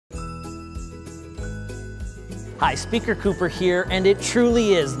Hi, Speaker Cooper here, and it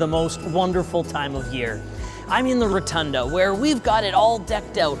truly is the most wonderful time of year. I'm in the Rotunda where we've got it all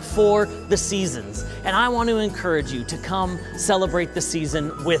decked out for the seasons, and I want to encourage you to come celebrate the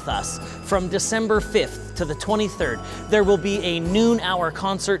season with us. From December 5th to the 23rd, there will be a noon-hour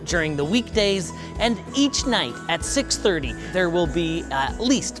concert during the weekdays, and each night at 6:30, there will be at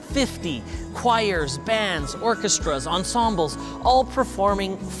least 50 choirs, bands, orchestras, ensembles, all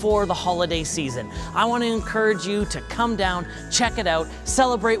performing for the holiday season. I want to encourage you to come down, check it out,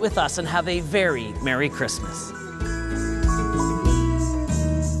 celebrate with us, and have a very Merry Christmas.